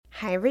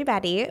Hi,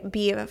 everybody.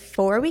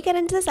 Before we get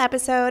into this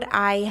episode,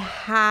 I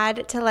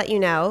had to let you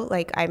know,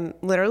 I'm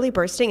literally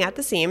bursting at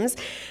the seams,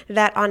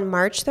 that on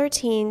March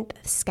 13th,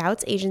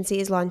 Scouts Agency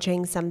is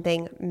launching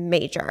something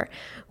major.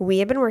 We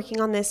have been working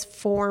on this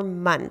for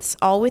months,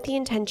 all with the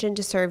intention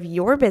to serve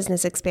your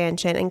business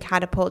expansion and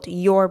catapult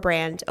your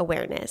brand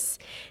awareness.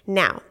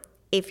 Now,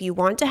 if you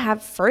want to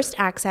have first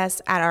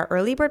access at our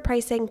early bird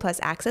pricing plus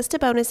access to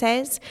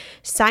bonuses,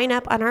 sign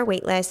up on our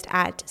waitlist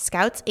at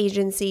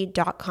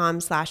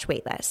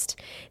scoutsagency.com/waitlist.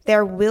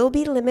 There will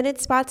be limited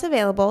spots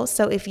available,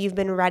 so if you've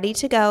been ready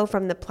to go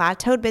from the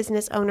plateaued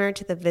business owner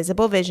to the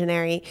visible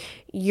visionary,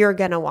 you're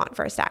going to want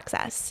first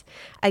access.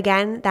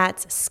 Again,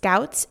 that's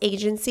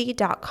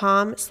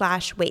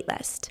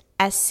scoutsagency.com/waitlist.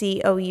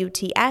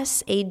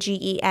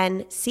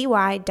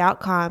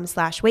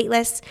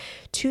 scoutsagency.com/waitlist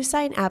to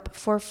sign up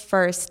for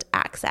first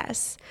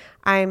access.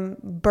 I'm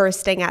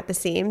bursting at the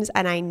seams,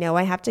 and I know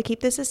I have to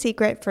keep this a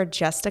secret for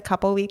just a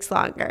couple weeks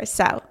longer,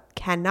 so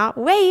cannot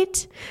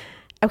wait.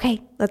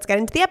 Okay, let's get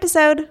into the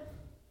episode.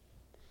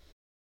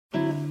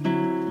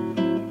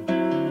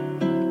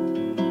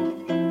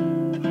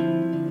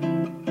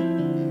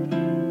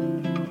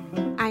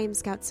 I am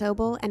Scout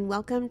Sobel, and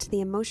welcome to the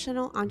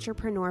Emotional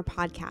Entrepreneur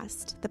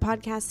Podcast, the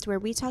podcast where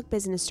we talk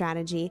business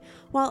strategy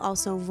while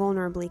also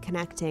vulnerably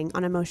connecting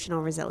on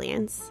emotional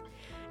resilience.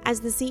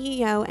 As the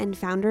CEO and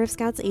founder of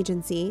Scouts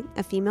Agency,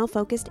 a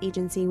female-focused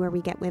agency where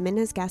we get women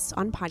as guests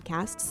on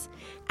podcasts,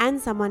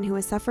 and someone who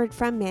has suffered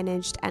from,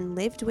 managed, and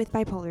lived with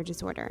bipolar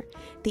disorder,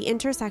 the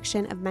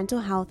intersection of mental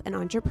health and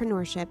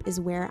entrepreneurship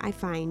is where I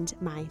find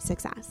my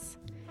success.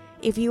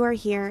 If you are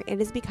here, it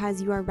is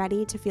because you are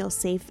ready to feel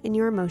safe in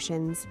your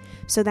emotions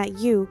so that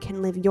you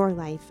can live your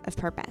life of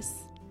purpose.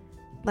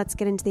 Let's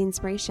get into the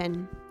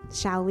inspiration,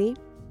 shall we?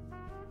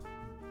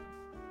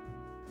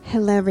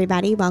 Hello,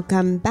 everybody.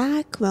 Welcome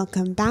back.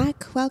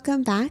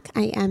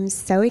 I am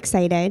so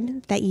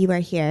excited that you are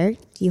here.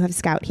 You have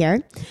Scout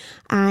here.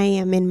 I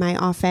am in my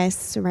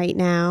office right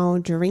now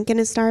drinking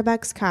a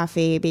Starbucks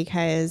coffee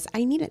because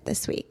I need it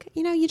this week.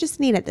 You just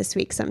need it this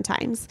week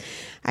sometimes.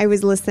 I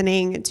was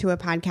listening to a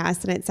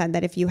podcast and it said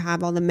that if you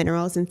have all the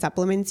minerals and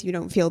supplements, you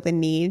don't feel the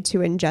need to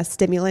ingest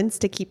stimulants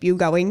to keep you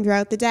going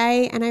throughout the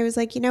day. And I was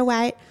like, you know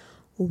what?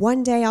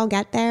 One day I'll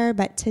get there,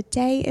 but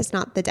today is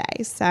not the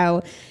day.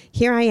 So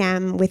here I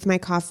am with my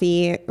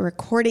coffee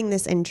recording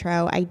this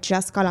intro. I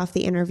just got off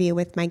the interview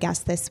with my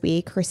guest this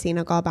week,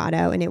 Cristina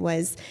Galbato, and it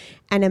was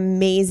an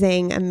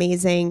amazing,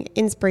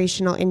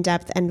 inspirational,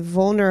 in-depth, and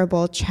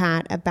vulnerable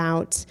chat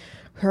about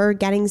her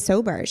getting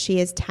sober. She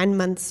is 10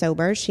 months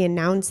sober. She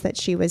announced that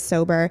she was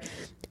sober,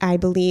 I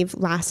believe,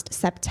 last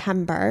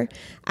September.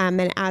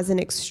 And as an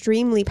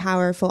extremely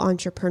powerful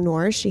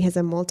entrepreneur, she has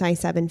a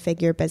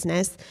multi-seven-figure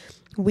business.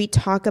 We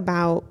talk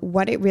about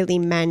what it really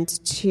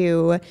meant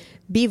to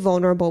be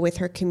vulnerable with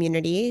her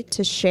community,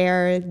 to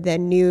share the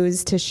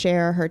news, to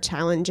share her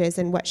challenges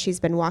and what she's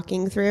been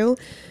walking through.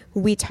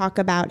 We talk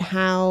about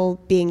how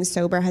being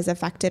sober has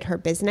affected her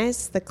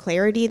business, the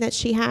clarity that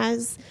she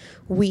has.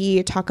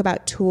 We talk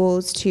about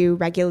tools to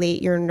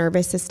regulate your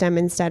nervous system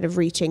instead of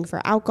reaching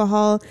for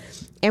alcohol.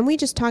 And we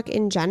just talk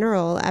in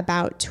general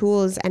about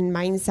tools and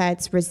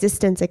mindsets,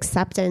 resistance,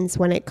 acceptance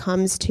when it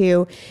comes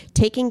to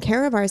taking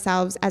care of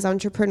ourselves as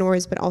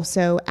entrepreneurs, but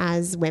also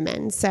as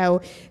women.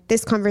 So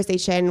this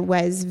conversation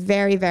was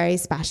very, very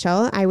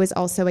special. I was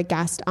also a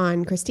guest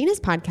on Cristina's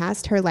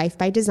podcast, Her Life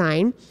by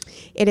Design.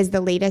 It is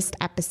the latest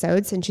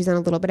episode since she's on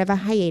a little bit of a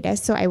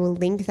hiatus. So I will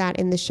link that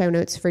in the show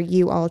notes for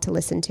you all to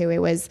listen to. It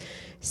was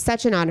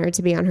such an honor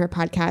to be on her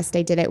podcast.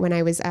 I did it when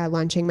I was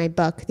launching my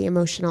book, The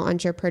Emotional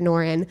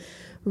Entrepreneur, and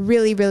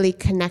really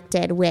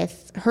connected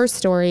with her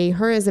story,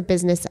 her as a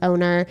business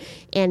owner,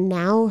 and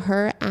now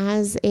her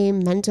as a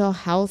mental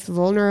health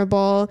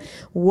vulnerable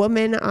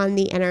woman on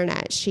the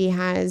internet.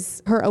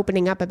 Her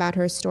opening up about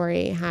her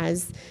story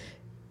has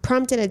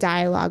prompted a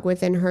dialogue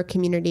within her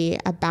community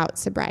about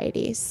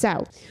sobriety.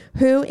 So,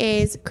 who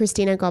is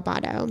Cristina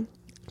Galbato?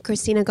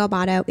 Cristina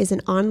Galbato is an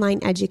online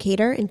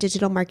educator and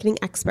digital marketing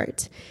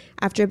expert.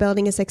 After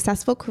building a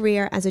successful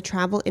career as a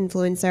travel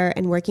influencer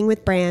and working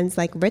with brands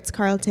like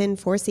Ritz-Carlton,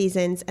 Four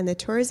Seasons, and the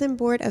Tourism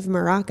Board of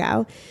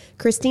Morocco,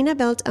 Cristina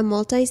built a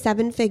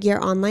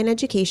multi-seven-figure online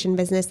education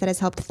business that has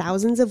helped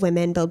thousands of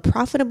women build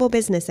profitable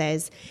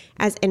businesses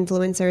as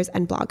influencers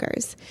and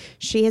bloggers.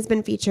 She has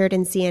been featured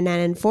in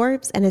CNN and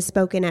Forbes and has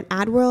spoken at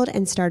AdWorld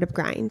and Startup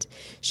Grind.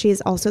 She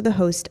is also the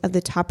host of the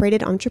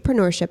top-rated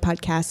entrepreneurship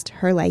podcast,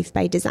 Her Life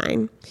by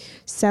Design.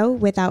 So,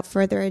 without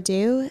further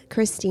ado,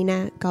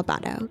 Cristina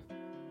Galbato.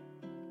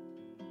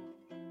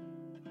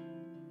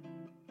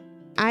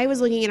 I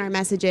was looking at our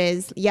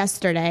messages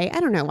yesterday.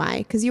 I don't know why,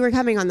 because you were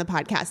coming on the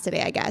podcast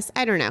today, I guess.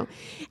 I don't know.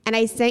 And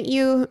I sent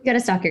you... You got to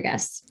stalk your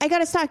guests. I got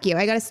to stalk you.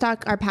 I got to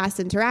stalk our past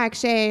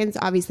interactions.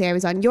 Obviously, I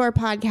was on your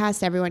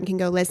podcast. Everyone can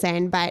go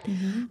listen. But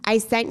I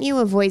sent you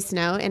a voice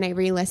note and I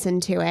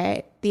re-listened to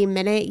it. The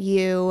minute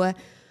you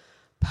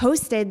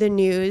posted the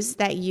news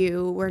that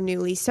you were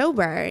newly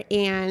sober,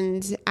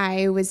 and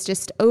I was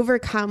just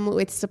overcome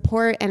with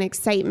support and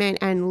excitement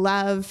and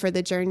love for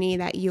the journey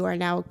that you are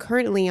now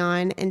currently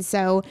on. And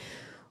so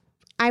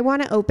I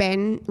want to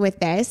open with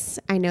this.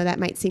 I know that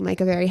might seem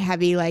like a very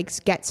heavy, like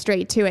get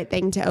straight to it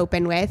thing to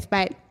open with,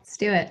 but let's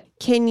do it.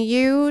 Can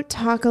you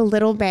talk a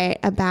little bit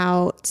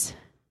about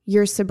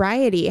your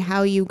sobriety,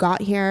 how you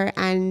got here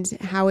and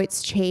how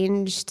it's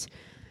changed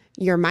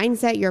your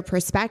mindset, your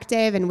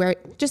perspective, and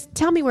just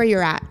tell me where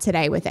you're at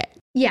today with it.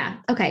 Yeah.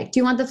 Okay. Do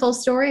you want the full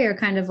story or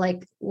kind of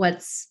like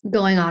what's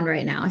going on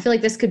right now? I feel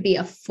like this could be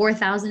a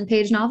 4,000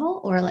 page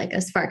novel or like a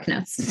Spark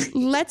Notes.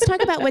 Let's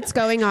talk about what's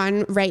going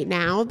on right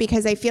now,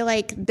 because I feel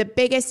like the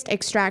biggest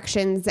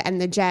extractions and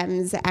the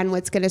gems and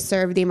what's going to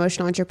serve the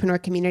emotional entrepreneur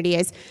community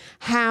is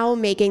how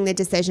making the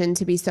decision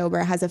to be sober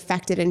has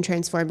affected and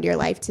transformed your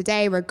life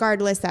today,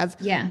 regardless of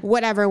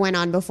whatever went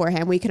on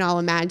beforehand. We can all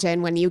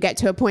imagine when you get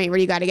to a point where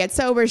you got to get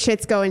sober,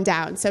 shit's going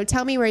down. So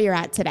tell me where you're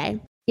at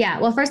today. Yeah.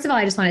 Well, first of all,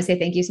 I just want to say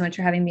thank you so much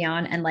for having me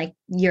on and like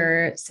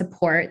your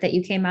support that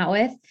you came out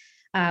with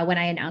when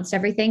I announced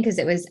everything, because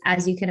it was,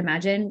 as you can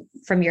imagine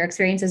from your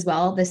experience as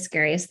well, the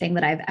scariest thing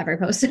that I've ever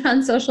posted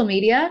on social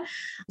media.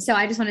 So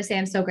I just want to say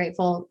I'm so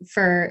grateful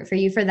for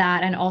you for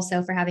that, and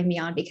also for having me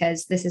on,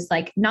 because this is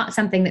like not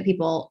something that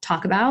people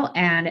talk about,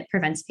 and it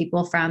prevents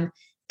people from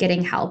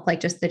getting help, like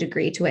just the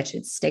degree to which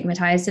it's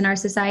stigmatized in our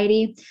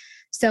society.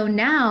 So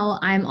now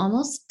I'm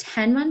almost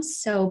 10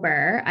 months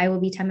sober. I will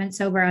be 10 months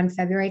sober on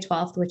February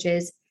 12th, which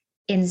is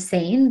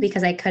insane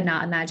because I could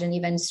not imagine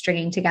even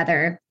stringing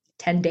together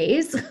 10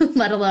 days,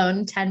 let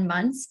alone 10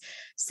 months.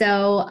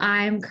 So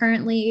I'm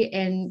currently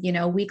in,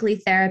 weekly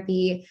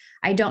therapy.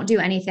 I don't do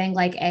anything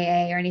like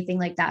AA or anything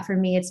like that. For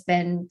me, it's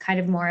been kind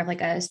of more of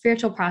like a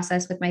spiritual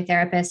process with my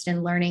therapist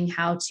and learning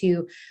how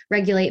to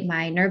regulate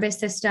my nervous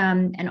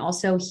system, and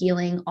also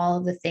healing all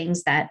of the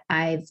things that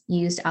I've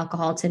used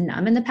alcohol to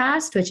numb in the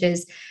past, which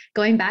is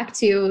going back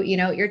to,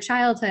 your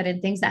childhood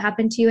and things that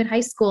happened to you in high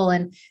school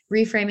and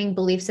reframing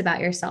beliefs about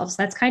yourself. So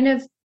that's kind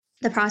of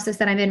the process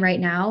that I'm in right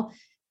now.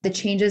 The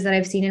changes that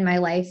I've seen in my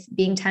life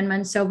being 10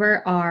 months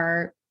sober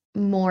are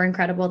more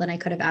incredible than I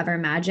could have ever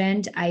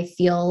imagined. I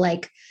feel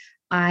like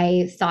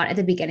I thought at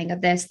the beginning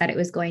of this that it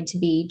was going to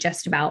be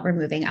just about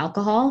removing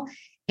alcohol,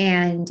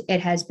 and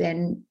it has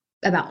been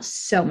about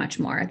so much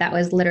more. That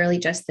was literally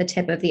just the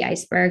tip of the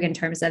iceberg in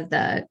terms of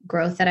the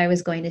growth that I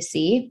was going to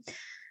see.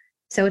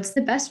 So it's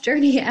the best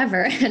journey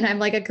ever. And I'm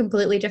like a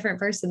completely different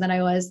person than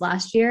I was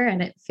last year,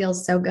 and it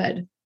feels so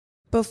good.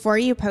 Before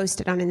you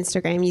posted on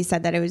Instagram, you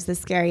said that it was the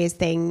scariest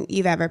thing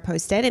you've ever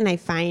posted. And I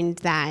find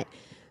that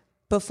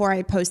before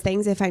I post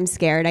things, if I'm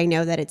scared, I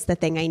know that it's the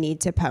thing I need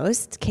to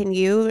post. Can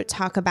you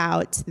talk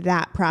about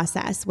that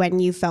process when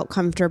you felt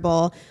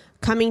comfortable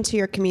coming to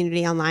your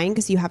community online?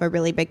 Because you have a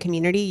really big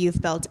community.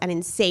 You've built an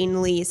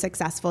insanely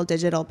successful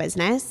digital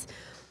business.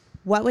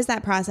 What was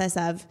that process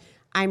of,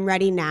 I'm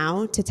ready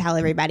now to tell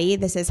everybody,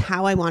 this is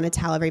how I want to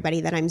tell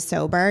everybody that I'm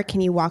sober?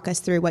 Can you walk us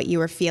through what you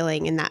were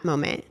feeling in that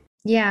moment?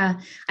 Yeah,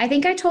 I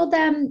think I told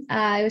them,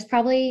 it was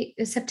probably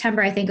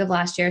September, I think, of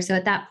last year. So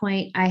at that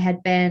point I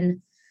had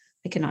been,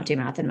 I cannot do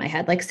math in my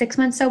head, like 6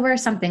 months sober,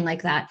 something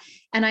like that.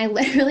 And I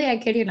literally, I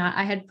kid you not,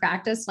 I had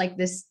practiced like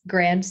this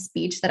grand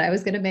speech that I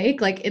was going to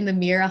make, like in the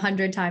mirror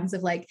 100 times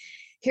of like,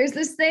 here's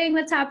this thing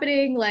that's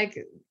happening. Like,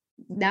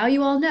 now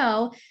you all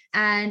know.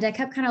 And I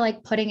kept kind of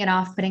like putting it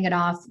off.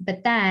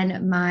 But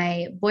then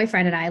my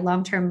boyfriend and I,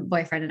 long-term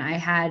boyfriend and I,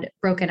 had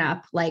broken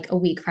up like a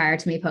week prior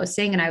to me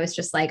posting. And I was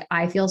just like,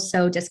 I feel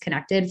so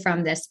disconnected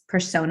from this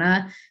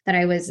persona that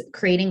I was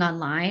creating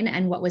online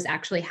and what was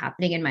actually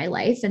happening in my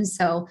life. And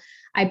so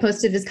I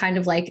posted this kind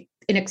of like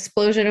an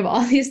explosion of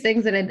all these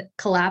things that had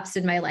collapsed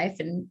in my life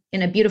in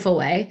a beautiful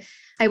way.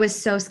 I was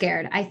so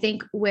scared. I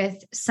think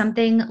with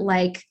something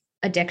like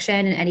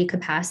addiction in any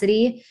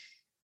capacity,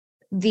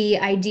 the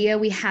idea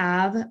we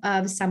have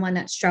of someone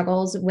that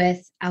struggles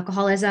with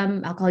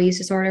alcoholism, alcohol use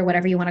disorder,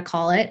 whatever you want to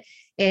call it,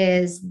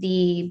 is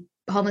the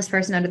homeless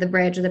person under the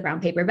bridge or the brown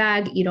paper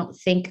bag. You don't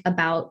think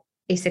about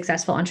a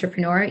successful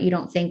entrepreneur. You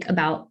don't think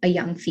about a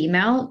young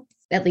female.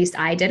 At least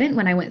I didn't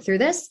when I went through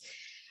this.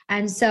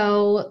 And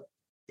so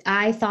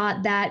I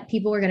thought that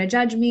people were going to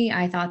judge me.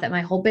 I thought that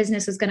my whole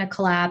business was going to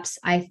collapse.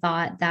 I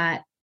thought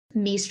that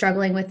me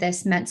struggling with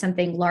this meant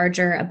something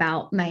larger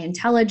about my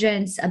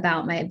intelligence,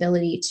 about my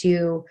ability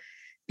to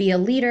be a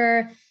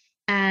leader.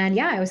 And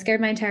yeah, I was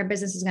scared my entire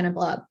business was going to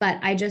blow up, but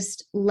I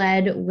just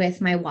led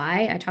with my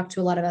why. I talked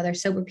to a lot of other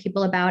sober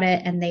people about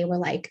it, and they were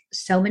like,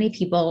 so many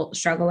people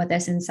struggle with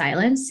this in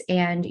silence,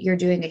 and you're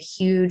doing a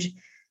huge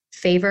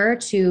favor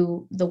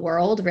to the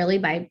world really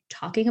by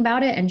talking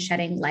about it and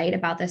shedding light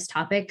about this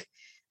topic.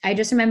 I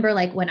just remember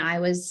like when I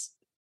was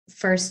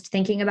first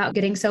thinking about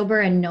getting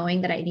sober and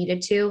knowing that I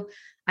needed to,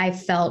 I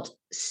felt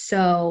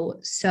so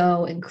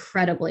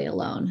incredibly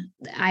alone.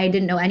 I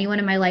didn't know anyone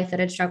in my life that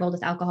had struggled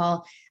with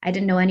alcohol. I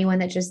didn't know anyone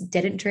that just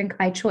didn't drink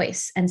by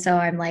choice. And so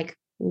I'm like,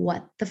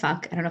 what the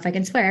fuck? I don't know if I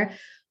can swear.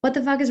 What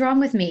the fuck is wrong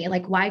with me?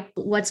 Like,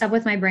 what's up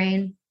with my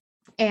brain?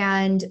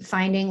 And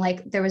finding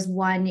like, there was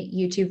one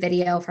YouTube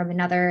video from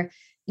another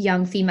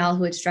young female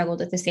who had struggled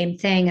with the same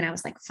thing. And I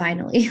was like,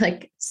 finally,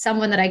 like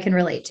someone that I can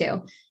relate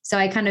to. So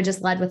I kind of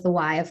just led with the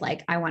why of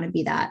like, I want to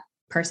be that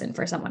person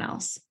for someone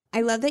else.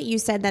 I love that you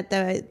said that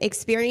the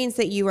experience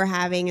that you were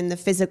having in the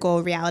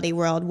physical reality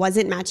world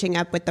wasn't matching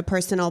up with the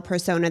personal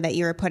persona that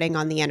you were putting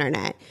on the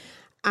internet.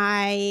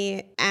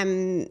 I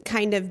am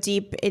kind of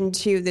deep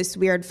into this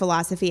weird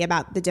philosophy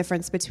about the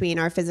difference between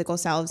our physical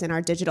selves and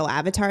our digital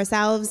avatar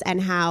selves, and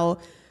how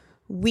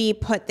we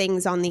put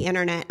things on the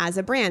internet as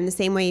a brand. The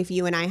same way if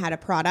you and I had a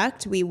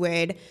product, we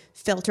would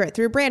filter it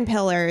through brand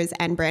pillars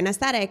and brand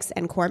aesthetics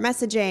and core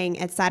messaging,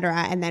 et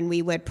cetera. And then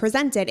we would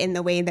present it in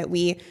the way that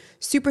we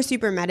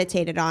super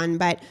meditated on.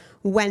 But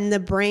when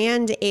the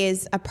brand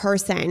is a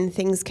person,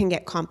 things can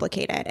get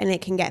complicated and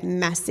it can get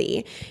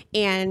messy.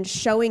 And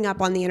showing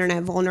up on the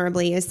internet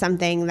vulnerably is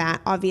something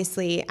that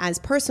obviously as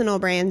personal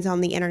brands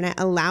on the internet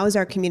allows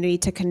our community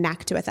to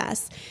connect with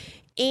us.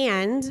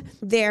 And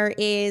there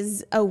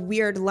is a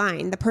weird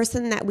line. The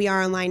person that we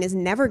are online is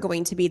never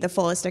going to be the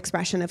fullest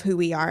expression of who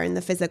we are in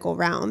the physical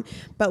realm.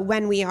 But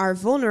when we are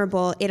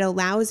vulnerable, it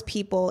allows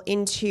people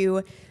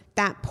into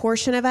that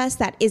portion of us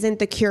that isn't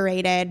the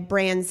curated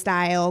brand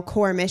style,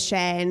 core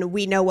mission,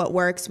 we know what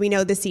works, we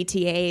know the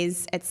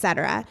CTAs,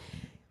 etc.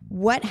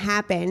 What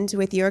happened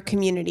with your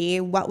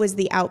community? What was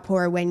the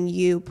outpour when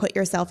you put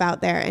yourself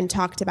out there and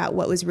talked about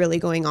what was really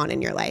going on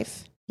in your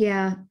life?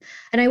 Yeah.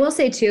 And I will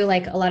say too,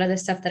 like a lot of the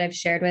stuff that I've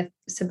shared with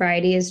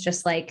sobriety is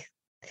just like,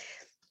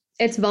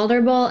 it's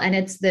vulnerable and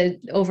it's the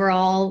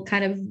overall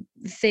kind of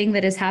thing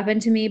that has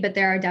happened to me. But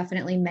there are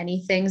definitely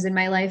many things in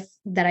my life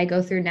that I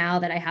go through now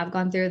that I have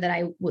gone through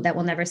that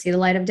will never see the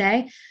light of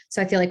day. So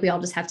I feel like we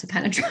all just have to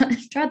kind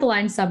of draw the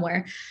line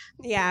somewhere.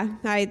 Yeah.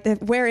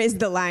 Where is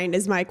the line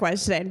is my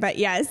question, but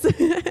yes.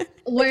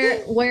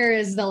 Where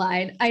is the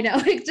line? I know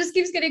it just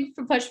keeps getting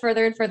pushed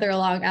further and further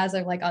along as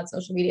I'm like on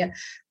social media,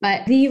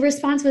 but the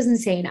response was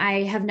insane.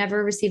 I have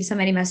never received so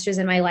many messages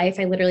in my life.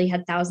 I literally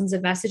had thousands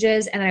of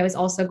messages, and I was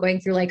also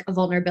going through like a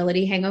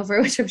vulnerability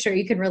hangover, which I'm sure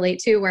you can relate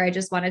to, where I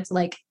just wanted to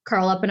like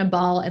curl up in a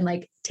ball and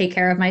like take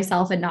care of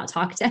myself and not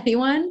talk to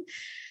anyone.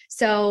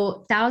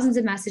 So thousands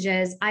of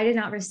messages. I did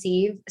not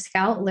receive,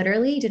 Scout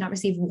literally did not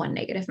receive one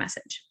negative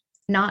message.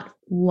 Not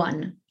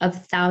one.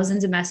 Of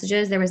thousands of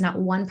messages, there was not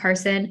one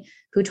person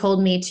who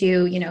told me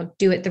to,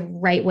 do it the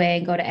right way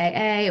and go to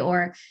AA,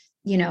 or,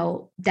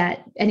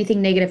 that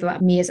anything negative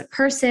about me as a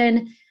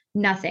person,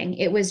 nothing.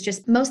 It was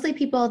just mostly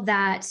people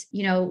that,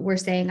 were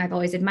saying, I've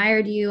always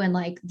admired you. And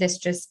like, this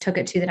just took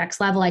it to the next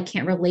level. I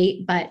can't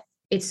relate, but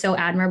it's so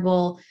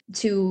admirable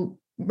to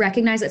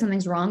recognize that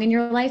something's wrong in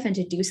your life and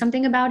to do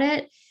something about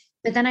it.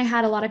 But then I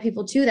had a lot of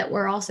people too that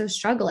were also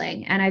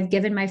struggling. And I've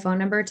given my phone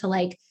number to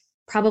like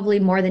probably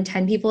more than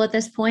 10 people at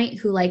this point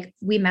who like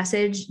we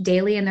message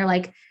daily, and they're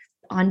like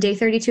on day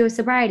 32 of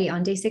sobriety,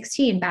 on day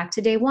 16, back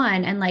to day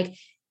 1. And like,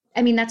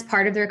 I mean, that's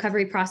part of the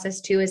recovery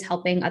process too, is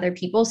helping other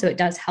people. So it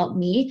does help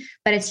me,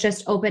 but it's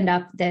just opened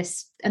up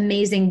this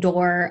amazing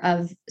door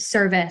of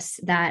service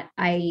that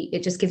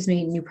it just gives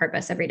me new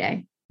purpose every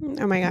day.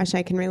 Oh my gosh,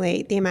 I can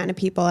relate. The amount of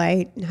people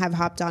I have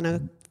hopped on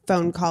a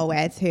phone call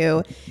with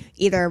who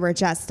either were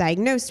just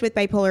diagnosed with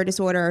bipolar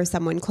disorder, or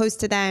someone close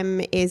to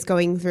them is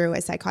going through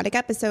a psychotic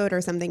episode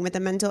or something with a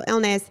mental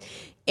illness.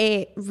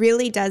 It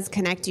really does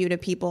connect you to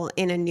people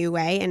in a new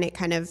way, and it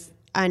kind of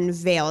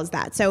unveils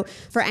that. So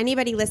for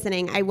anybody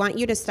listening, I want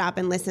you to stop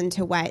and listen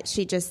to what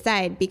she just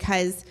said,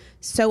 because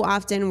so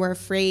often we're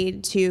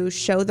afraid to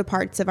show the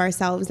parts of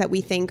ourselves that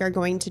we think are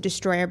going to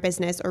destroy our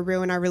business or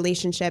ruin our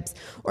relationships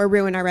or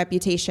ruin our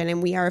reputation.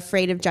 And we are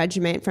afraid of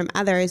judgment from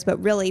others.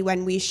 But really,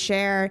 when we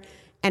share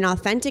an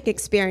authentic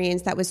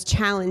experience that was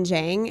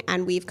challenging,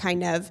 and we've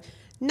kind of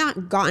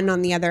not gotten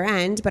on the other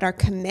end, but are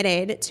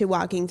committed to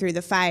walking through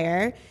the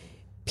fire,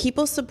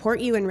 people support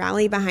you and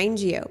rally behind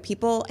you.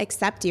 People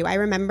accept you. I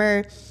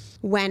remember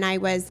when I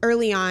was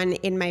early on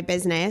in my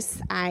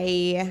business,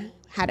 I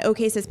had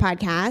OK Sis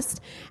podcast,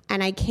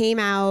 and I came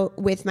out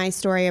with my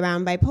story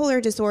around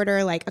bipolar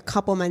disorder like a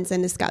couple months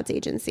into Scout's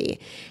agency.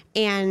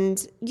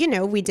 And,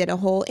 we did a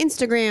whole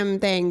Instagram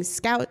thing,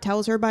 Scout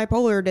tells her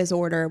bipolar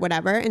disorder,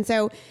 whatever. And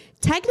so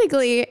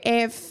technically,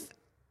 if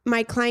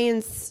my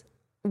clients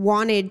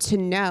wanted to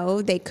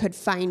know, they could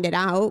find it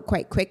out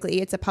quite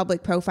quickly. It's a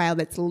public profile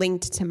that's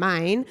linked to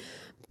mine.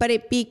 But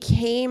it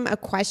became a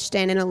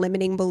question and a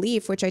limiting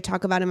belief, which I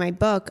talk about in my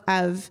book,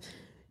 of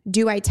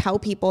do I tell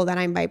people that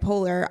I'm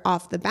bipolar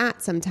off the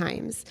bat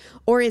sometimes?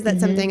 Or is that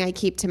something I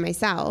keep to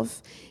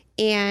myself?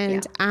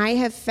 And I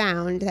have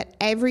found that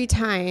every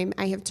time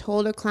I have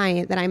told a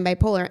client that I'm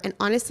bipolar, and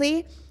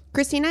honestly,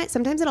 Christina,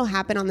 sometimes it'll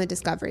happen on the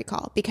discovery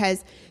call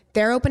because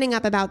they're opening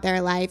up about their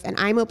life and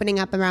I'm opening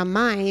up around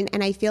mine.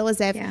 And I feel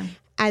as if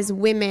as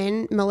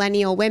women,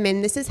 millennial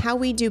women, this is how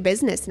we do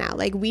business now.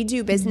 Like we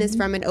do business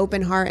from an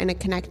open heart and a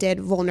connected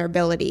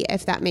vulnerability,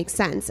 if that makes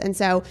sense. And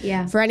so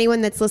for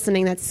anyone that's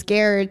listening that's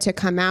scared to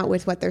come out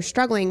with what they're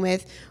struggling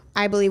with,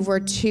 I believe we're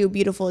two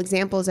beautiful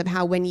examples of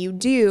how when you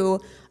do,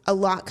 a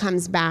lot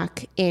comes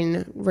back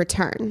in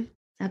return.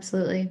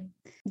 Absolutely.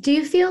 Do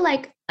you feel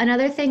like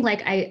another thing,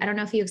 like I don't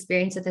know if you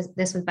experienced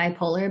this with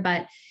bipolar,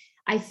 but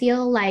I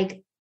feel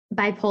like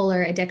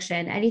bipolar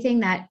addiction, anything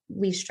that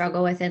we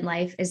struggle with in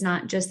life is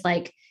not just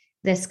like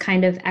this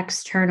kind of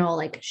external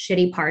like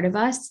shitty part of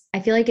us. I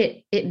feel like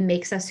it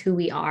makes us who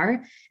we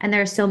are. And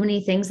there are so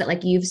many things that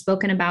like you've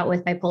spoken about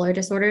with bipolar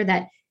disorder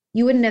that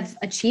you wouldn't have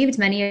achieved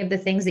many of the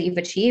things that you've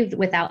achieved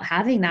without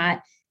having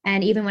that.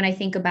 And even when I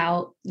think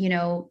about,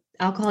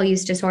 alcohol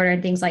use disorder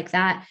and things like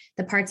that,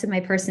 the parts of my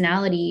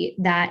personality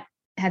that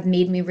have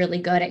made me really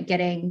good at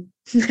getting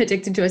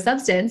addicted to a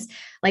substance,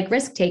 like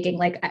risk taking,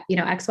 like,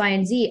 X, Y,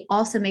 and Z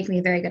also make me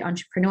a very good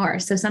entrepreneur.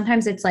 So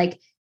sometimes it's like,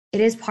 it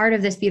is part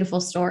of this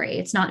beautiful story.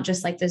 It's not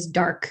just like this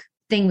dark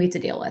thing we have to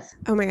deal with.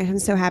 Oh my gosh, I'm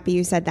so happy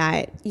you said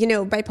that.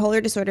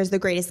 Bipolar disorder is the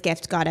greatest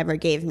gift God ever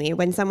gave me.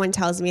 When someone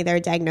tells me they're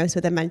diagnosed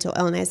with a mental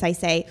illness, I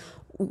say,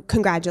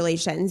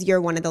 congratulations,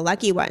 you're one of the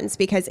lucky ones.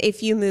 Because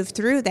if you move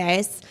through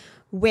this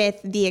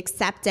with the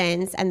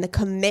acceptance and the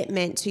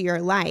commitment to your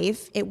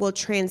life, it will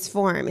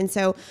transform. And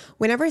so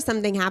whenever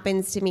something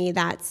happens to me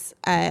that's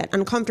an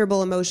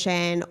uncomfortable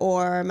emotion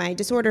or my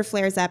disorder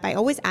flares up, I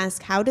always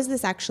ask, how does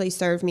this actually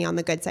serve me on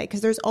the good side?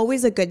 Because there's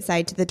always a good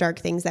side to the dark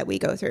things that we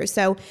go through.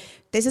 So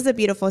this is a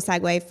beautiful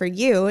segue for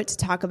you to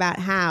talk about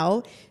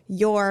how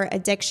your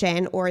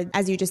addiction, or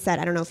as you just said,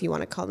 I don't know if you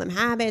want to call them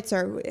habits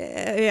or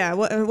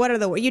what are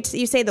the words?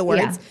 You say the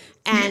words,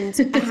 and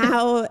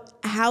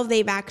how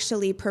they've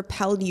actually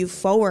propelled you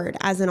forward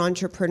as an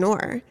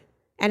entrepreneur,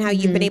 and how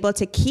you've been able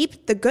to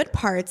keep the good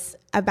parts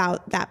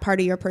about that part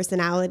of your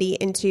personality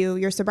into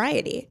your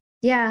sobriety.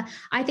 Yeah,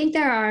 I think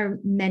there are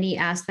many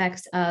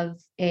aspects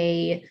of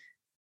a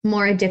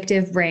more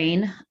addictive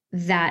brain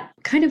that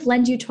kind of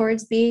lend you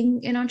towards being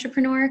an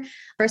entrepreneur.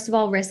 First of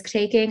all, risk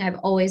taking. I've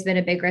always been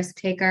a big risk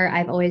taker.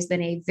 I've always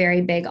been a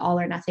very big all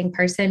or nothing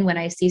person. When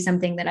I see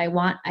something that I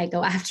want, I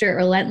go after it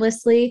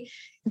relentlessly.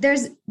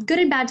 There's good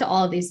and bad to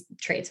all of these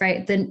traits,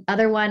 right? The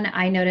other one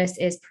I notice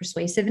is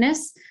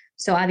persuasiveness.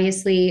 So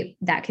obviously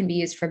that can be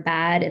used for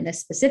bad in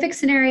this specific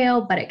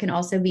scenario, but it can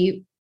also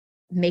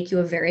make you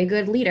a very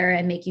good leader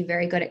and make you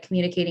very good at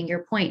communicating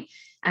your point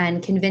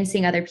and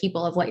convincing other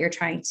people of what you're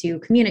trying to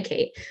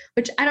communicate,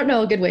 which I don't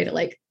know a good way to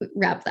like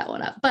wrap that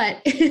one up, but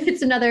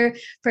it's another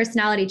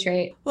personality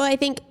trait. Well, I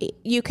think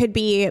you could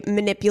be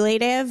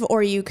manipulative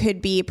or you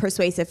could be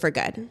persuasive for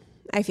good.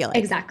 I feel like.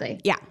 Exactly.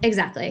 Yeah,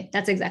 exactly.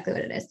 That's exactly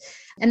what it is.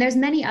 And there's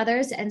many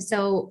others. And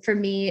so for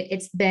me,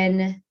 it's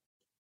been,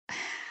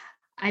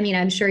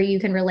 I'm sure you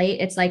can relate.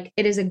 It's like,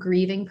 it is a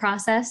grieving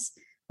process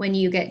when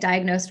you get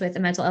diagnosed with a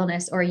mental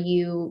illness or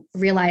you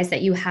realize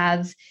that you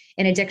have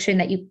an addiction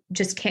that you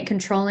just can't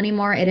control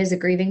anymore. It is a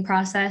grieving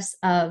process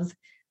of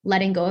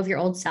letting go of your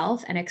old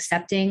self and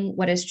accepting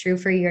what is true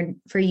for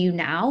you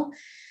now,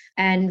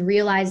 and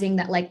realizing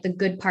that like the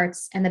good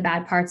parts and the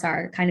bad parts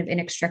are kind of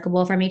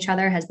inextricable from each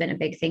other has been a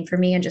big thing for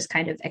me, and just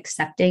kind of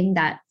accepting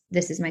that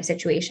this is my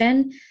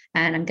situation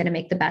and I'm going to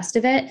make the best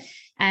of it.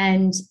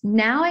 And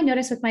now I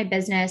notice with my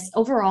business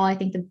overall, I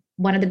think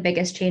one of the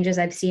biggest changes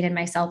I've seen in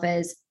myself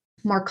is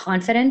more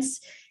confidence,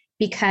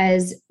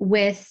 because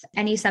with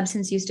any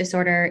substance use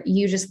disorder,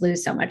 you just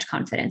lose so much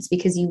confidence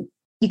because you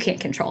can't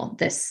control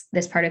this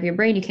part of your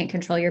brain. You can't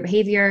control your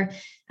behavior.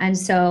 And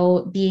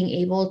so being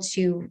able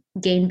to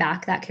gain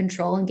back that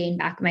control and gain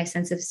back my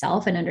sense of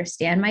self and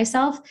understand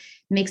myself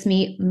makes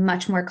me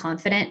much more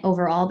confident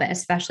overall, but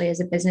especially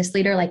as a business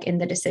leader, like in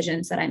the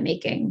decisions that I'm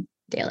making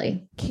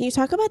daily. Can you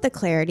talk about the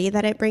clarity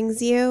that it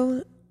brings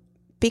you?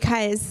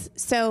 Because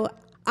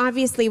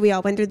obviously we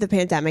all went through the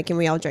pandemic and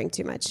we all drank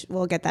too much.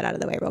 We'll get that out of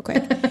the way real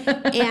quick.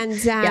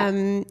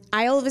 And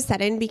I all of a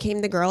sudden became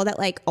the girl that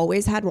like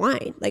always had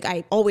wine. Like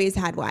I always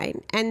had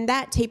wine, and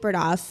that tapered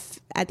off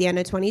at the end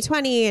of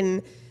 2020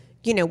 and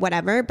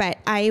whatever. But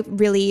I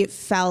really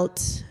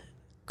felt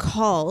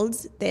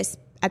called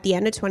at the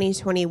end of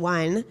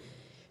 2021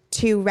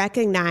 to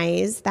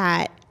recognize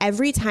that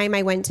every time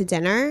I went to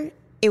dinner,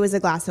 it was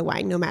a glass of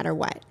wine, no matter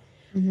what.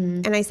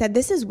 Mm-hmm. And I said,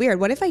 this is weird.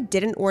 What if I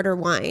didn't order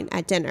wine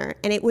at dinner?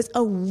 And it was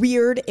a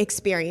weird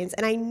experience.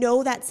 And I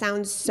know that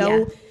sounds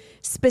so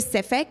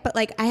specific, but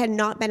like I had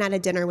not been at a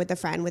dinner with a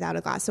friend without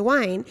a glass of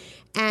wine.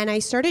 And I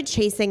started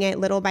chasing it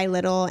little by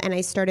little, and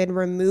I started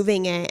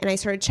removing it, and I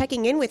started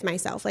checking in with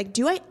myself. Like,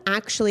 do I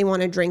actually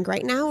want to drink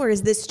right now? Or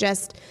is this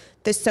just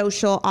the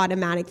social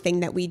automatic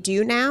thing that we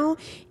do now?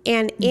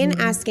 And in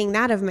asking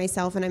that of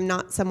myself, and I'm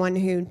not someone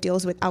who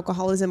deals with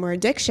alcoholism or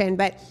addiction,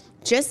 but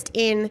just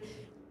in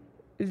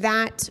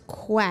that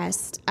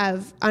quest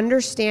of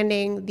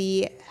understanding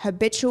the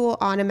habitual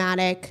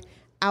automatic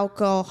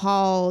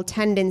alcohol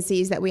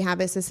tendencies that we have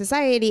as a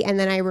society. And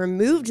then I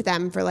removed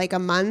them for like a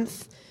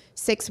month,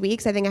 6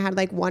 weeks. I think I had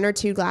like 1 or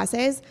 2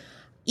 glasses.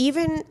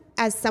 Even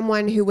as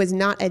someone who was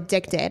not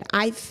addicted,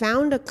 I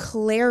found a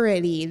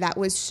clarity that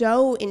was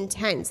so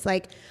intense.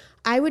 Like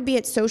I would be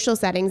at social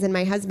settings, and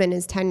my husband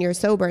is 10 years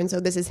sober, and so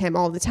this is him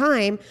all the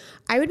time.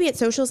 I would be at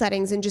social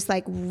settings and just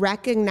like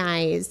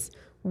recognize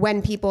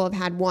when people have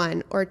had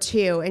 1 or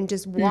 2 and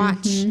just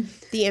watch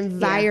the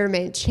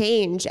environment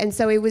change. And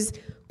so it was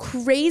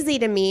crazy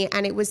to me,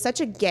 and it was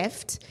such a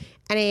gift.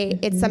 And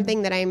it's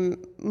something that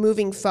I'm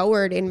moving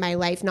forward in my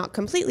life, not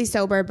completely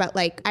sober, but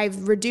like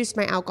I've reduced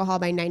my alcohol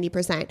by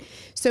 90%.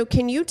 So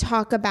can you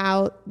talk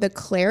about the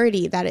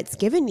clarity that it's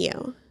given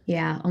you?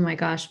 Yeah. Oh my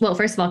gosh. Well,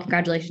 first of all,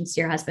 congratulations to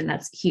your husband.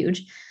 That's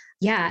huge.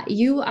 Yeah,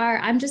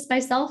 I'm just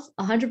myself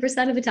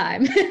 100% of the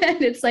time.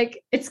 And it's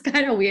like, it's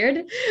kind of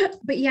weird.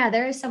 But yeah,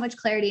 there is so much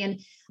clarity. And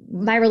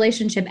my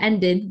relationship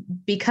ended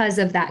because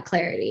of that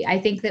clarity. I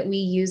think that we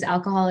use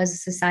alcohol as a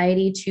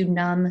society to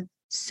numb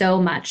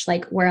so much.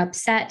 Like we're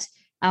upset,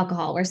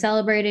 alcohol, we're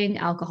celebrating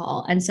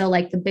alcohol. And so,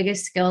 like, the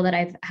biggest skill that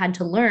I've had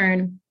to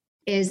learn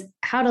is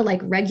how to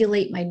like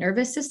regulate my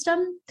nervous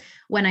system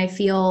when I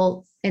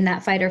feel in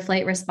that fight or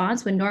flight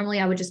response, when normally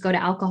I would just go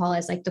to alcohol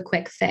as like the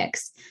quick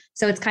fix.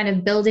 So it's kind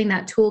of building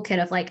that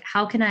toolkit of like,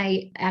 how can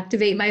I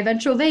activate my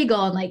ventral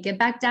vagal and like get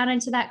back down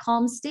into that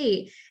calm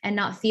state and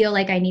not feel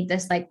like I need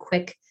this like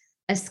quick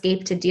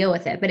escape to deal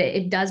with it. But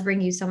it does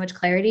bring you so much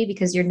clarity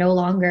because you're no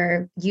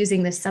longer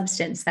using this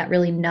substance that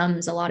really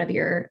numbs a lot of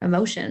your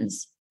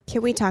emotions.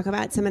 Can we talk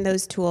about some of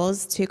those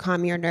tools to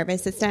calm your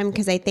nervous system?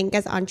 Because I think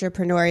as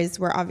entrepreneurs,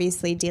 we're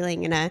obviously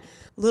dealing in a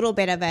little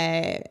bit of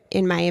a,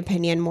 in my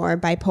opinion, more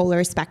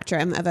bipolar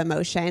spectrum of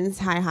emotions,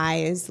 high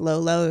highs, low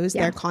lows.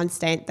 Yeah. They're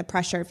constant. The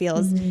pressure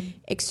feels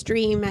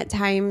extreme at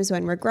times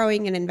when we're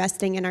growing and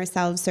investing in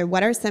ourselves. So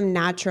what are some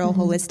natural,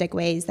 holistic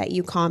ways that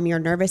you calm your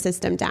nervous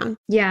system down?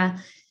 Yeah.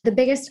 The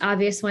biggest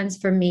obvious ones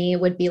for me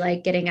would be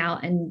like getting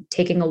out and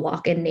taking a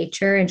walk in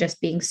nature and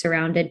just being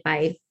surrounded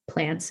by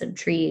plants and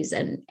trees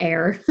and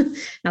air,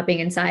 not being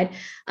inside.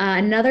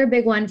 Another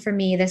big one for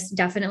me, this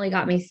definitely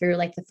got me through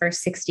like the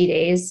first 60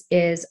 days,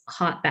 is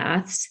hot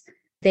baths.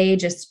 They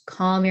just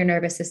calm your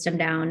nervous system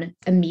down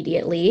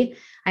immediately.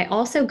 I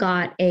also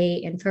got a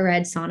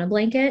infrared sauna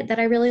blanket that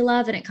I really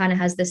love, and it kind of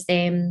has the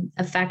same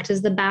effect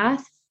as the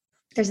bath.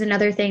 There's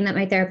another thing that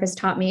my therapist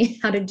taught me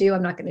how to do.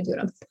 I'm not going to do it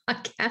on the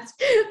podcast,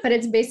 but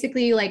it's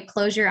basically you like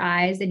close your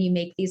eyes and you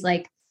make these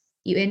like,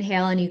 you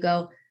inhale and you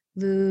go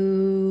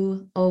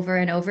voo over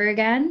and over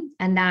again.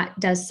 And that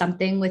does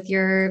something with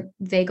your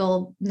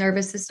vagal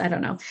nervous system. I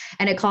don't know.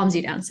 And it calms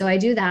you down. So I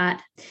do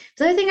that.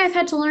 The other thing I've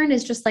had to learn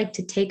is just like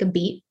to take a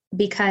beat,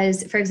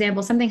 because for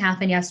example, something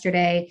happened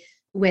yesterday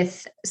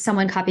with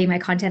someone copying my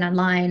content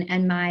online,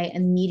 and my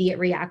immediate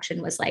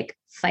reaction was like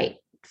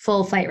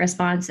full fight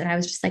response. And I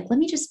was just like, let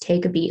me just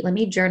take a beat. Let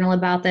me journal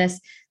about this.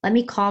 Let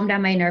me calm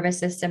down my nervous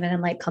system and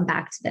then like come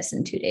back to this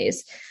in 2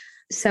 days.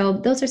 So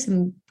those are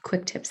some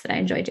quick tips that I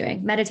enjoy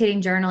doing.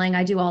 Meditating, journaling.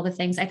 I do all the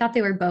things. I thought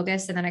they were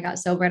bogus. And then I got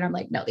sober and I'm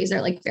like, no, these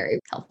are like very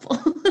helpful.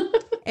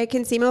 It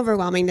can seem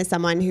overwhelming to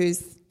someone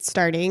who's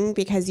starting,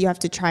 because you have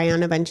to try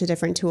on a bunch of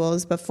different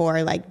tools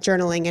before like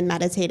journaling and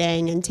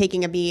meditating and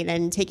taking a beat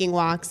and taking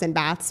walks and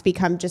baths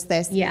become just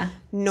this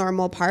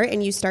normal part,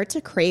 and you start to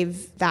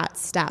crave that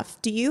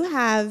stuff. Do you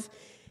have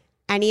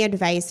any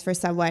advice for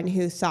someone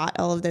who thought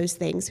all of those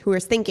things, who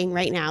is thinking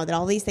right now that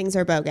all these things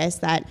are bogus,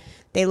 that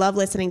they love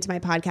listening to my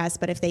podcast,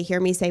 but if they hear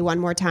me say one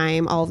more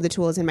time all of the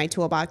tools in my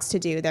toolbox to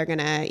do, they're going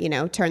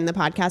to, turn the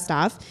podcast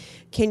off?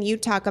 Can you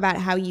talk about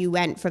how you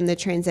went from the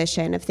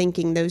transition of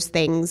thinking those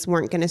things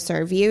weren't going to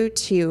serve you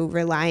to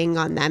relying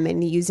on them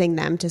and using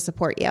them to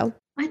support you?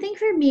 I think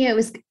for me,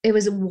 it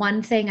was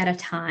one thing at a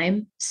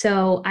time.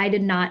 So I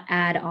did not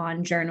add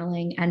on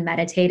journaling and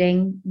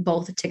meditating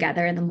both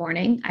together in the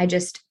morning. I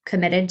just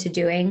committed to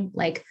doing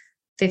like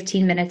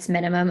 15 minutes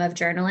minimum of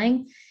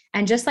journaling,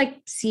 and just like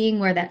seeing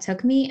where that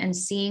took me and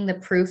seeing the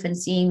proof and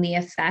seeing the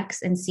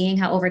effects and seeing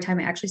how over time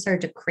I actually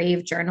started to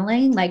crave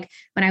journaling. Like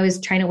when I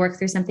was trying to work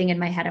through something in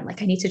my head, I'm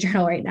like, I need to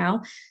journal right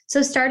now.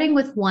 So starting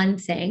with one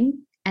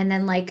thing, and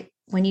then like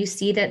when you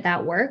see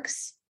that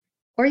works,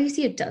 or you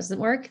see it doesn't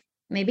work,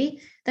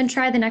 maybe, then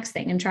try the next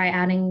thing and try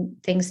adding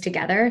things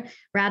together,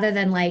 rather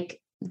than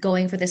like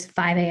going for this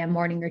 5 a.m.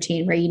 morning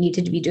routine where you need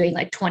to be doing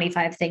like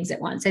 25 things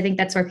at once. I think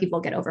that's where people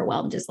get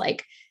overwhelmed, is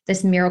like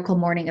this miracle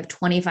morning of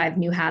 25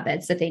 new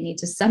habits that they need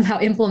to somehow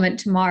implement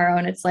tomorrow.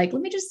 And it's like,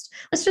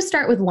 let's just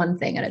start with one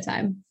thing at a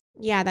time.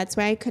 Yeah, that's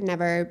why I could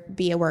never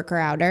be a worker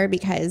outer,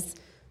 because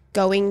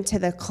going to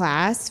the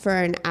class for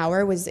an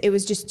hour was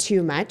just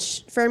too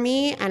much for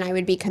me. And I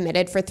would be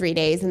committed for 3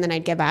 days and then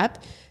I'd give up.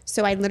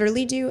 So I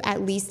literally do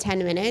at least 10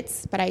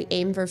 minutes, but I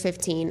aim for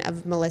 15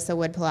 of Melissa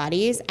Wood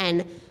Pilates.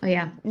 And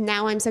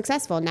now I'm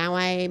successful. Now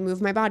I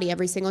move my body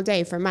every single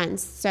day for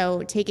months.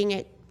 So taking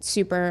it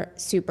super,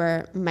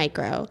 super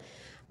micro.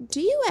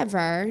 Do you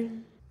ever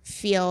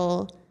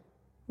feel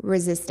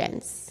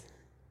resistance,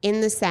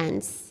 in the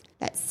sense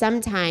that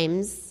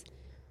sometimes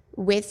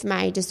with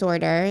my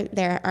disorder,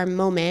 there are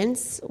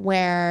moments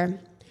where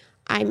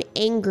I'm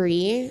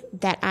angry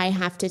that I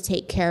have to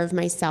take care of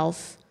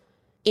myself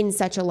in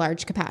such a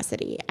large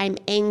capacity? I'm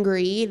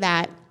angry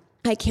that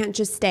I can't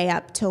just stay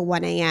up till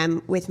 1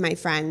 a.m. with my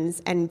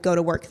friends and go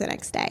to work the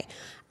next day.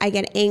 I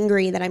get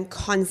angry that I'm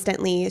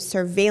constantly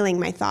surveilling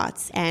my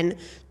thoughts and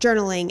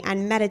journaling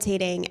and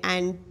meditating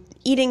and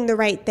eating the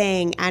right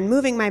thing and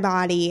moving my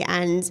body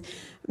and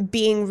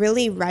being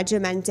really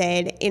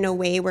regimented in a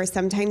way where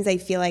sometimes I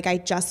feel like I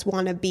just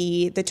want to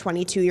be the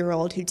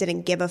 22-year-old who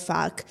didn't give a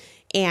fuck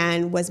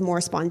and was more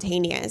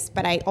spontaneous.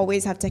 But I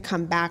always have to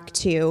come back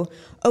to,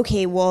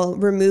 okay, well,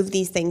 remove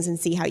these things and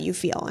see how you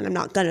feel. And I'm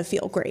not going to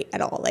feel great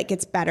at all. Like,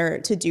 it's better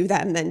to do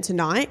them than to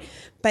not.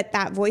 But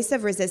that voice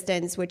of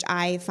resistance, which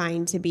I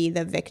find to be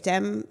the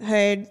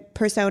victimhood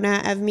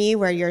persona of me,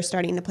 where you're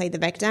starting to play the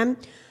victim,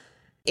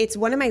 it's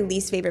one of my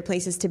least favorite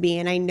places to be.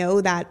 And I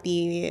know that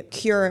the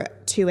cure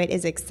to it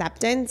is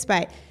acceptance,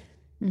 but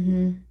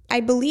I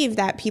believe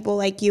that people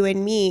like you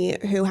and me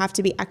who have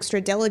to be extra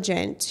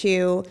diligent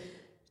to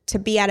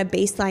be at a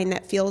baseline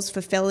that feels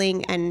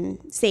fulfilling and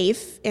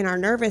safe in our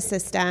nervous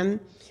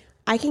system,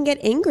 I can get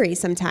angry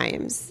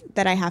sometimes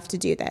that I have to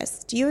do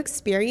this. Do you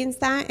experience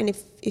that? And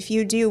if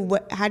you do,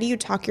 how do you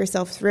talk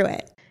yourself through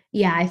it?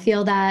 Yeah, I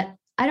feel that.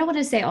 I don't want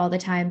to say all the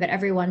time, but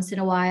every once in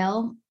a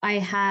while. I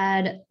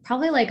had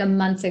probably like a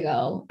month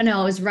ago.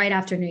 No, it was right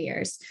after New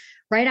Year's.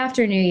 Right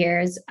after New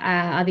Year's,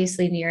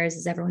 obviously New Year's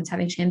is everyone's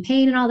having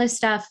champagne and all this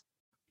stuff.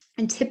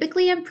 And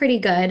typically I'm pretty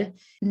good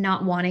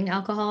not wanting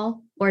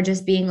alcohol or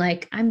just being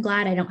like, I'm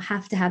glad I don't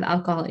have to have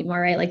alcohol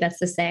anymore, right? Like that's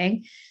the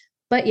saying.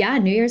 But yeah,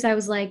 New Year's, I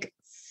was like,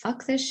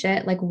 fuck this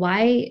shit. Like,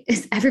 why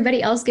is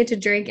everybody else get to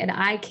drink and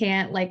I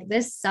can't? Like,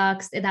 this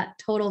sucks. That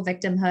total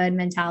victimhood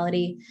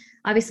mentality.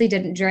 Obviously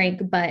didn't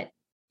drink, but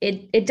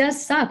it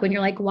does suck when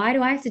you're like, why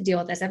do I have to deal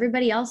with this?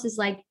 Everybody else is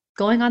like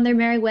going on their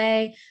merry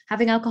way,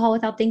 having alcohol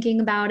without thinking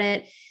about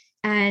it.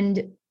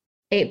 And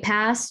it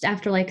passed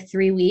after like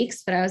 3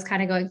 weeks, but I was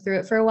kind of going through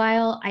it for a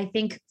while. I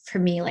think for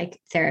me,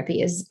 like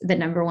therapy is the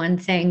number one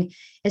thing,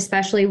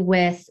 especially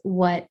with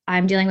what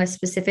I'm dealing with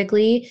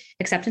specifically,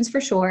 acceptance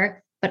for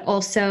sure, but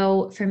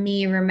also for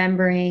me,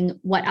 remembering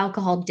what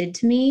alcohol did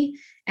to me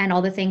and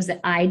all the things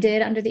that I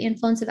did under the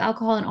influence of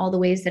alcohol and all the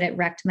ways that it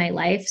wrecked my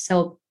life.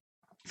 So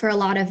for a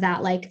lot of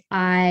that, like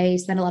I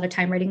spent a lot of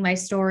time writing my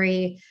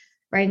story,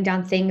 writing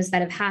down things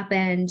that have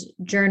happened,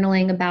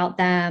 journaling about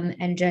them,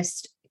 and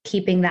just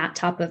keeping that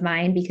top of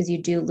mind because you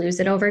do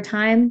lose it over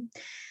time.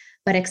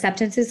 But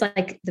acceptance is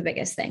like the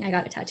biggest thing. I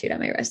got it tattooed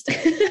on my wrist.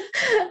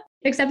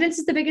 Acceptance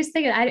is the biggest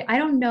thing. I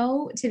don't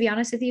know, to be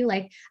honest with you,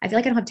 like, I feel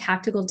like I don't have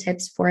tactical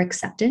tips for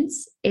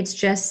acceptance. It's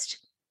just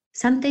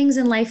some things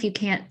in life you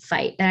can't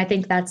fight. And I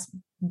think that's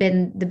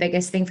been the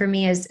biggest thing for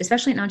me is,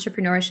 especially in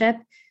entrepreneurship,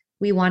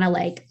 we want to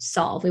like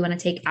solve, we want to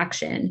take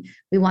action.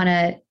 We want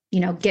to,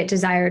 get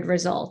desired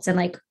results. And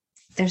like,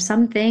 there's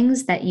some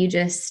things that you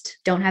just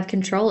don't have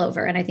control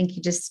over. And I think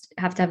you just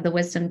have to have the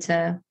wisdom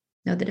to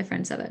know the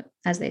difference of it,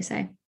 as they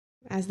say.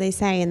 As they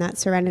say in that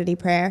serenity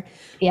prayer.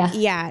 Yeah.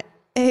 Yeah.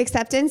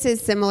 Acceptance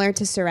is similar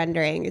to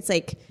surrendering. It's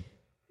like,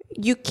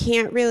 you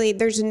can't really,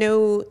 there's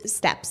no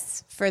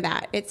steps for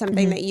that. It's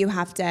something that you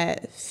have to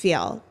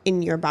feel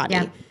in your body.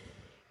 Yeah.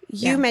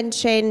 You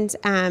mentioned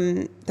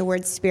the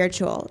word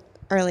spiritual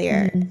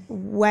earlier.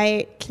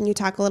 What can you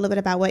talk a little bit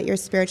about what your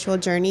spiritual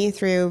journey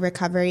through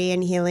recovery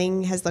and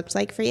healing has looked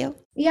like for you?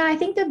 Yeah, I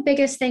think the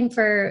biggest thing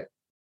for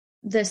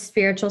the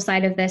spiritual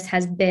side of this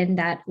has been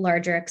that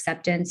larger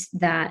acceptance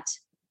that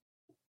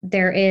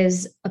there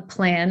is a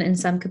plan in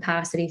some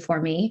capacity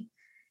for me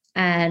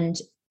and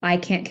I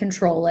can't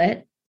control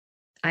it.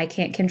 I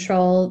can't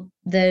control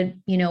the,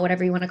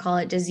 whatever you want to call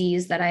it,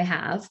 disease that I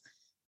have.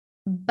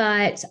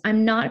 But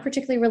I'm not a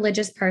particularly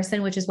religious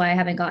person, which is why I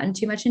haven't gotten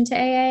too much into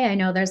AA. I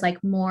know there's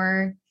like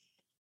more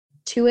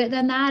to it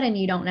than that, and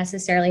you don't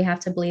necessarily have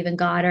to believe in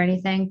God or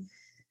anything.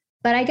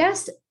 But I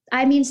guess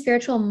I mean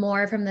spiritual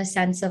more from the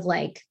sense of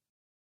like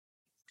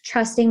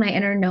trusting my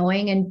inner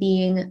knowing and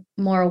being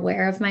more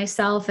aware of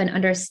myself and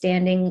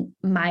understanding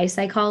my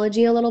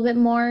psychology a little bit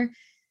more.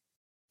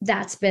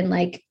 That's been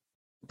like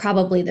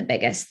probably the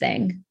biggest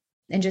thing.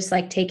 And just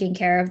like taking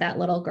care of that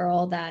little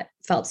girl that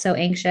felt so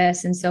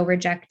anxious and so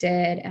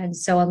rejected and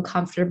so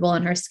uncomfortable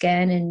in her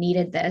skin and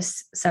needed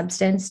this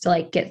substance to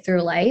like get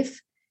through life,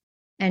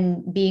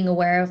 and being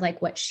aware of like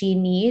what she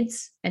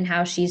needs and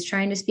how she's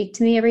trying to speak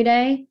to me every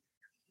day.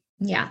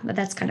 Yeah, but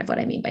that's kind of what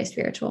I mean by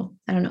spiritual.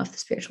 I don't know if the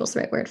spiritual is the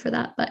right word for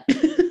that, but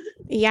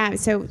yeah.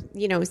 So,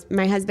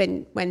 my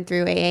husband went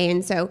through AA.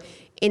 And so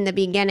in the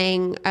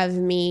beginning of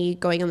me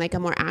going on like a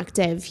more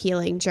active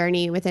healing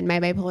journey within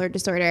my bipolar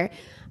disorder,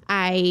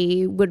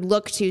 I would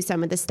look to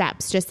some of the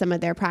steps, just some of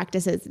their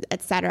practices,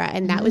 et cetera.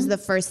 And that was the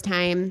first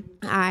time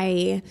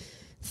I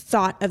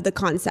thought of the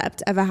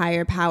concept of a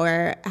higher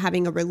power,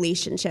 having a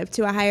relationship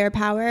to a higher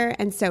power.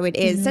 And so it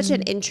is such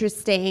an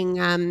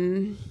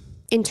interesting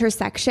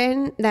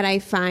intersection that I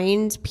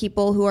find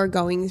people who are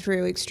going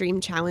through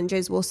extreme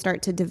challenges will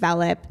start to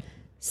develop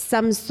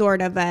some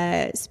sort of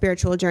a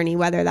spiritual journey,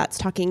 whether that's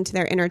talking to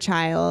their inner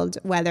child,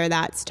 whether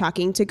that's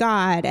talking to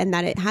God, and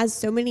that it has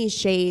so many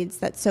shades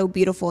that's so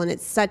beautiful and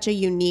it's such a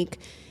unique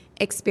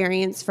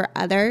experience for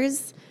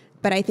others.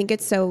 But I think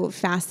it's so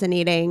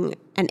fascinating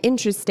and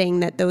interesting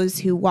that those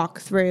who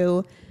walk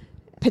through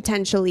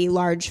potentially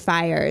large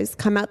fires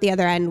come out the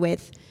other end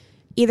with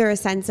either a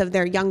sense of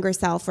their younger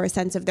self or a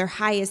sense of their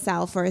highest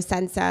self or a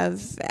sense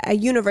of a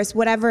universe,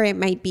 whatever it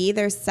might be.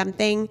 There's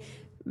something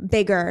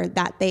bigger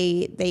that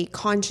they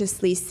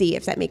consciously see,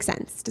 if that makes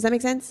sense. Does that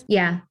make sense?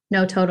 Yeah,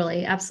 no,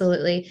 totally.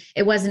 Absolutely.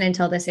 It wasn't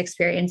until this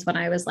experience when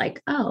I was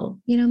like, oh,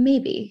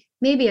 maybe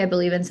I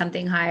believe in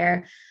something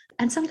higher.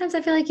 And sometimes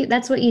I feel like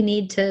that's what you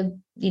need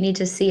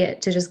to see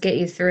it to just get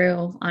you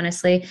through,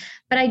 honestly.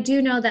 But I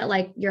do know that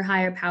like your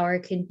higher power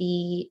could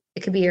be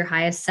your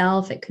highest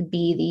self. It could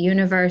be the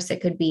universe. It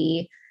could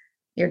be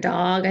your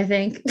dog, I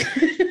think.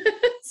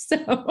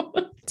 So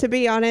to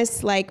be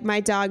honest, like my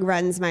dog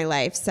runs my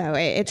life. So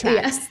it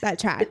tracks. Yeah.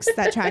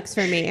 That tracks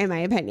for me, in my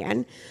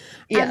opinion.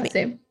 Yeah,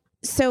 same.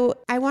 So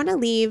I want to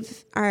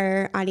leave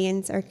our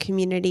audience, our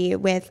community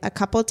with a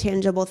couple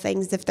tangible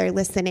things if they're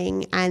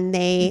listening and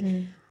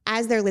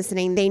as they're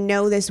listening, they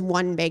know this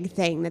one big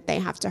thing that they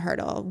have to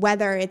hurdle,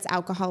 whether it's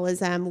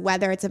alcoholism,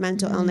 whether it's a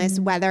mental illness,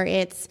 whether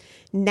it's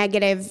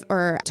negative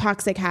or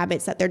toxic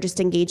habits that they're just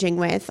engaging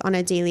with on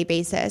a daily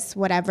basis,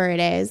 whatever it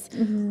is.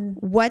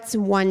 What's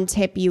one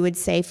tip you would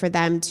say for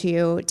them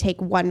to take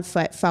one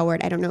foot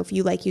forward? I don't know if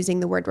you like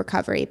using the word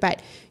recovery,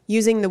 but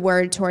using the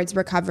word towards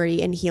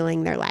recovery and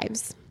healing their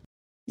lives.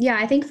 Yeah,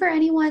 I think for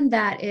anyone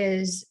that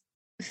is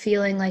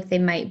feeling like they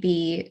might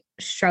be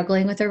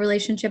struggling with a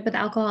relationship with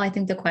alcohol, I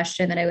think the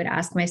question that I would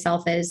ask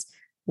myself is,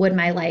 would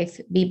my life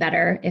be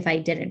better if I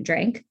didn't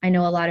drink? I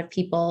know a lot of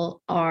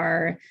people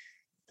are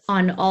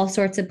on all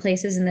sorts of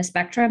places in the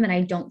spectrum, and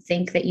I don't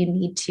think that you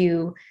need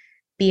to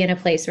be in a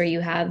place where you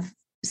have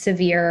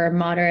severe or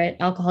moderate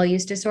alcohol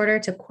use disorder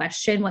to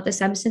question what the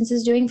substance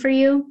is doing for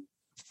you.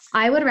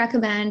 I would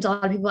recommend, a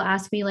lot of people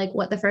ask me like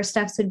what the first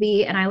steps would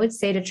be, and I would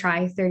say to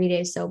try 30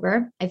 days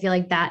sober. I feel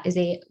like that is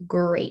a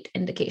great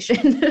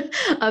indication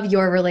of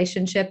your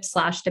relationship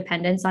 /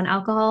 dependence on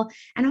alcohol.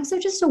 And also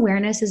just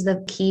awareness is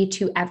the key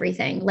to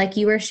everything. Like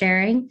you were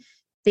sharing,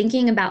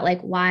 thinking about like,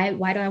 why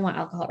do I want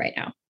alcohol right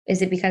now?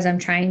 Is it because I'm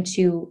trying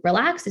to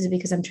relax? Is it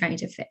because I'm trying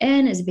to fit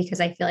in? Is it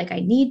because I feel like I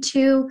need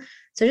to?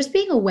 So just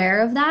being aware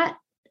of that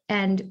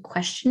and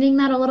questioning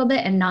that a little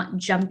bit and not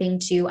jumping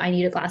to, I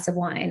need a glass of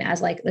wine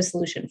as like the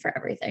solution for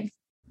everything.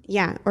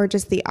 Yeah. Or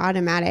just the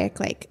automatic,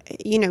 like,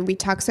 we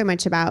talk so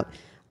much about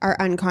our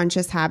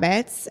unconscious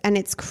habits, and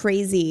it's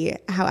crazy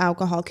how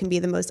alcohol can be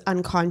the most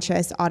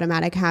unconscious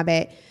automatic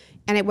habit.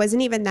 And it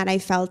wasn't even that I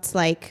felt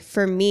like,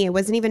 for me, it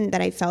wasn't even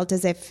that I felt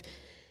as if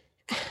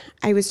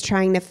I was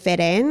trying to fit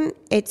in.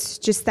 It's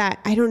just that,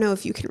 I don't know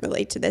if you can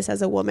relate to this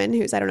as a woman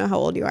I don't know how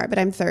old you are, but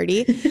I'm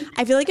 30.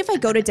 I feel like if I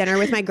go to dinner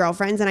with my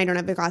girlfriends and I don't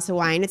have a glass of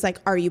wine, it's like,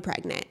 are you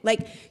pregnant?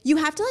 Like you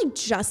have to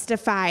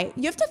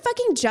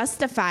fucking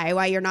justify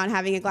why you're not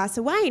having a glass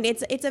of wine.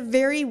 It's a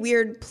very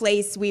weird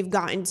place we've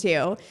gotten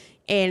to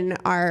in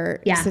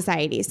our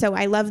society. So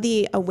I love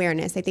the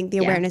awareness. I think the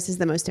awareness is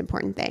the most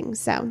important thing.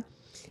 So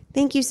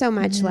thank you so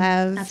much,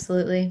 love.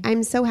 Absolutely.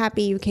 I'm so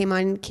happy you came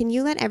on. Can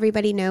you let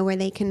everybody know where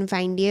they can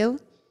find you?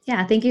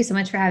 Yeah, thank you so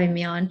much for having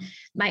me on.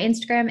 My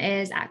Instagram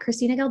is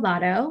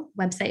 @Christina-Galbato.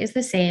 Website is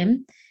the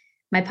same.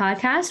 My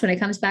podcast, when it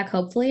comes back,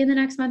 hopefully in the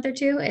next month or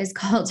two, is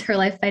called Her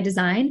Life by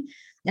Design.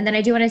 And then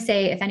I do want to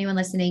say, if anyone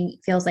listening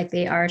feels like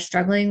they are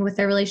struggling with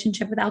their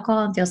relationship with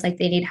alcohol and feels like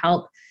they need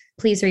help,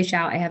 please reach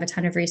out. I have a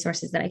ton of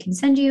resources that I can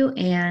send you,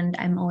 and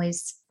I'm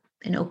always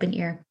an open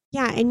ear.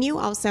 Yeah. And you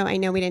also, I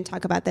know we didn't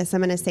talk about this. I'm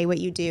going to say what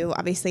you do,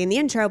 obviously, in the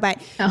intro,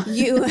 but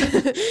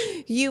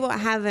you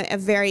have a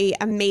very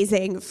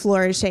amazing,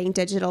 flourishing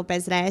digital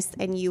business,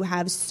 and you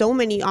have so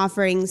many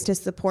offerings to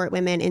support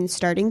women in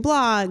starting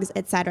blogs,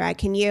 et cetera.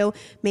 Can you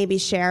maybe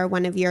share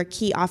one of your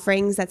key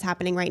offerings that's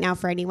happening right now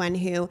for anyone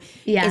who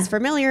is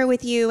familiar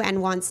with you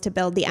and wants to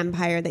build the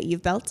empire that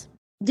you've built?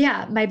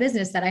 Yeah, my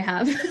business that I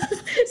have.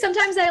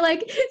 Sometimes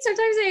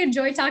I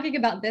enjoy talking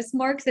about this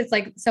more because it's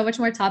like so much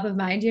more top of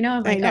mind,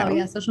 I'm like, oh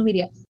yeah, social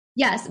media.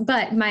 Yes.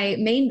 But my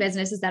main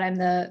business is that I'm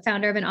the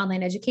founder of an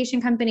online education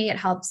company. It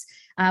helps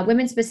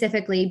women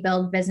specifically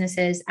build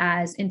businesses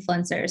as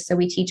influencers. So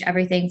we teach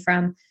everything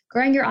from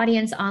growing your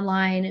audience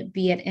online,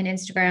 be it an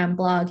Instagram,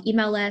 blog,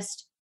 email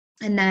list,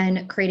 and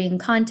then creating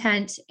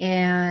content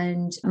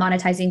and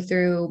monetizing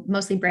through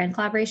mostly brand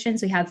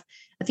collaborations. We have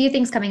a few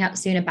things coming up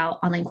soon about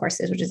online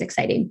courses, which is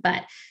exciting.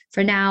 But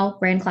for now,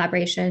 brand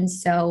collaborations.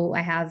 So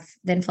I have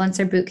the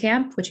Influencer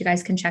Bootcamp, which you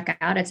guys can check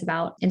out. It's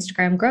about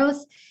Instagram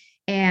growth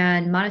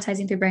and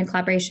monetizing through brand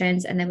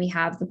collaborations. And then we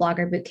have the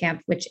Blogger Bootcamp,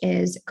 which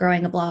is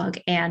growing a blog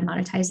and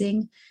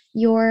monetizing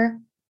your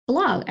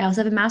blog. I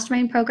also have a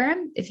mastermind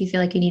program if you feel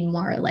like you need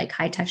more like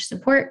high touch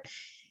support.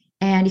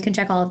 And you can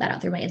check all of that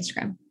out through my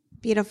Instagram.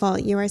 Beautiful.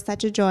 You are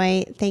such a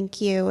joy.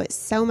 Thank you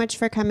so much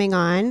for coming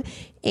on.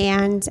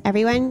 And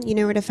everyone, you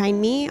know where to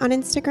find me on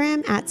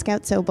Instagram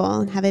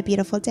 @ScoutSobel. Have a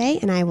beautiful day,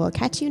 and I will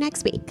catch you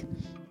next week.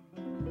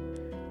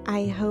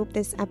 I hope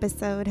this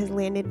episode has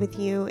landed with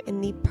you in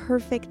the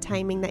perfect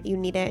timing that you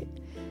need it.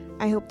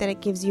 I hope that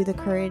it gives you the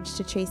courage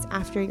to chase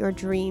after your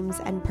dreams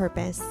and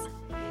purpose.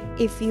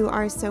 If you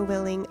are so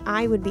willing,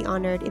 I would be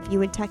honored if you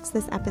would text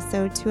this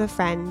episode to a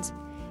friend,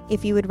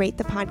 if you would rate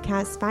the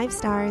podcast 5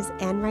 stars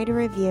and write a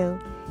review,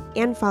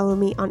 and follow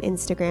me on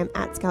Instagram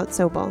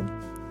 @ScoutSobel.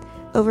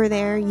 Over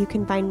there, you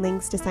can find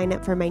links to sign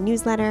up for my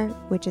newsletter,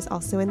 which is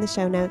also in the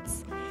show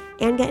notes,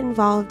 and get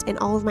involved in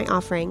all of my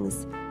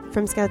offerings,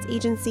 from Scouts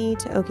Agency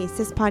to OK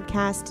Sis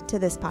Podcast to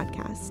this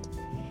podcast.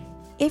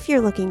 If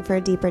you're looking for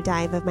a deeper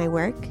dive of my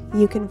work,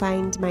 you can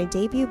find my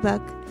debut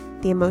book,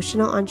 The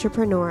Emotional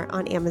Entrepreneur,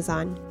 on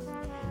Amazon.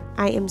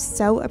 I am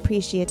so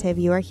appreciative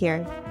you are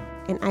here,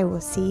 and I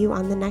will see you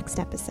on the next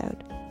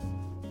episode.